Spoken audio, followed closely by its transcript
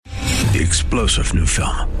The explosive new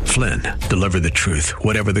film, Flynn, deliver the truth,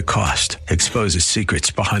 whatever the cost, exposes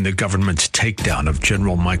secrets behind the government's takedown of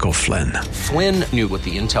General Michael Flynn. Flynn knew what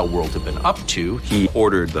the intel world had been up to. He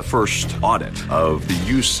ordered the first audit of the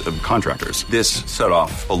use of contractors. This set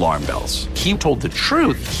off alarm bells. He told the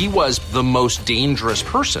truth. He was the most dangerous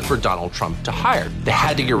person for Donald Trump to hire. They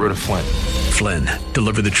had to get rid of Flynn. Flynn,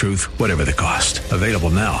 deliver the truth, whatever the cost. Available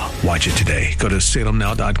now. Watch it today. Go to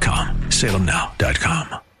salemnow.com.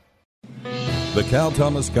 salemnow.com. The Cal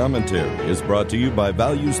Thomas Commentary is brought to you by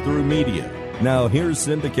Values Through Media. Now here's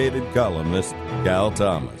syndicated columnist Cal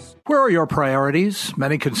Thomas. Where are your priorities?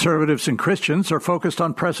 Many conservatives and Christians are focused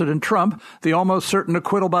on President Trump, the almost certain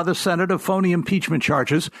acquittal by the Senate of phony impeachment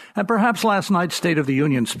charges, and perhaps last night's State of the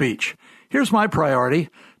Union speech. Here's my priority.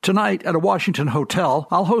 Tonight at a Washington hotel,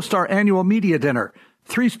 I'll host our annual media dinner.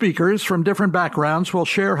 3 speakers from different backgrounds will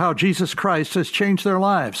share how Jesus Christ has changed their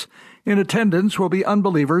lives. In attendance will be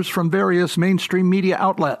unbelievers from various mainstream media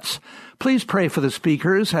outlets. Please pray for the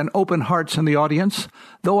speakers and open hearts in the audience.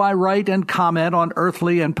 Though I write and comment on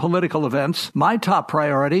earthly and political events, my top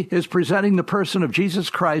priority is presenting the person of Jesus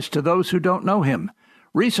Christ to those who don't know him.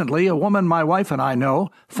 Recently, a woman my wife and I know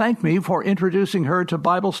thanked me for introducing her to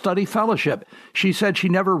Bible Study Fellowship. She said she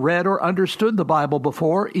never read or understood the Bible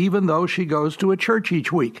before, even though she goes to a church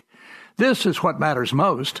each week. This is what matters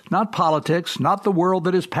most, not politics, not the world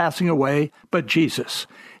that is passing away, but Jesus.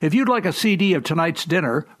 If you'd like a CD of tonight's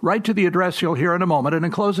dinner, write to the address you'll hear in a moment and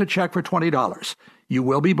enclose a check for $20. You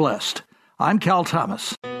will be blessed. I'm Cal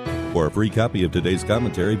Thomas. For a free copy of today's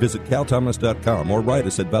commentary, visit calthomas.com or write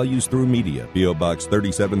us at Values Through Media, P.O. Box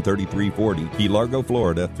 373340, Key Largo,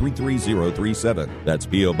 Florida 33037. That's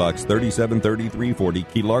P.O. Box 373340,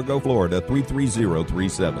 Key Largo, Florida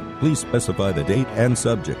 33037. Please specify the date and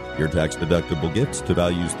subject. Your tax-deductible gifts to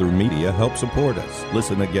Values Through Media help support us.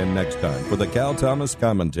 Listen again next time for the Cal Thomas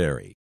Commentary.